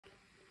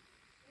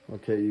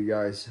Okay, you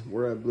guys,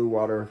 we're at Blue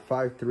Water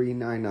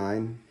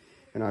 5399,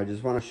 and I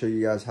just want to show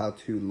you guys how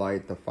to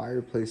light the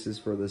fireplaces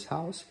for this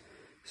house.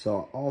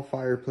 So all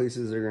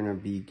fireplaces are going to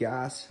be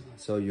gas,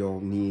 so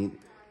you'll need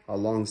a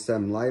long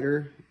stem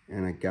lighter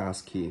and a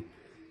gas key.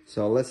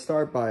 So let's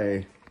start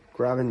by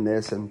grabbing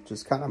this and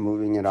just kind of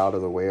moving it out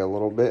of the way a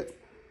little bit.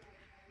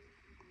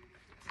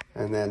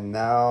 And then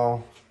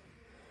now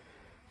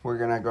we're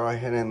going to go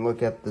ahead and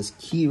look at this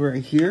key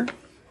right here.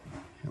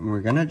 And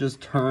we're going to just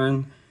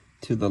turn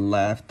to the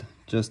left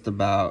just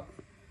about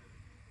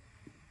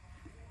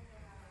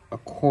a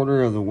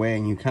quarter of the way,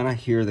 and you kind of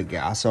hear the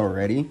gas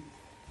already.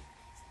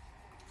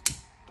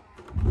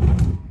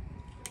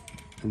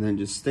 And then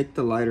just stick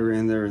the lighter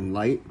in there and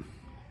light,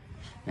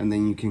 and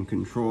then you can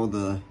control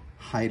the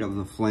height of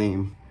the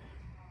flame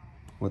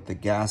with the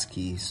gas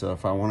key. So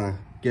if I want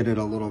to get it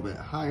a little bit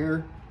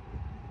higher,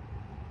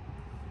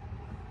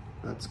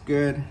 that's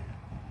good.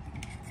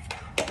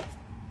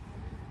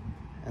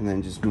 And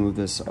then just move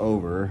this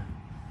over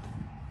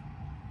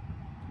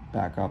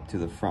back up to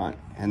the front,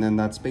 and then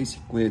that's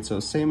basically it. So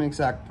same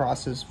exact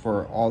process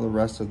for all the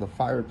rest of the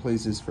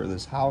fireplaces for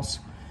this house.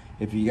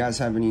 If you guys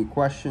have any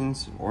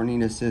questions or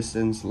need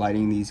assistance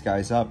lighting these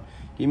guys up,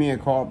 give me a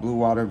call at Blue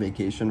Water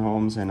Vacation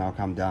Homes and I'll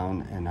come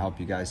down and help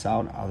you guys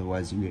out.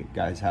 Otherwise, you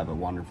guys have a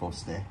wonderful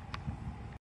stay.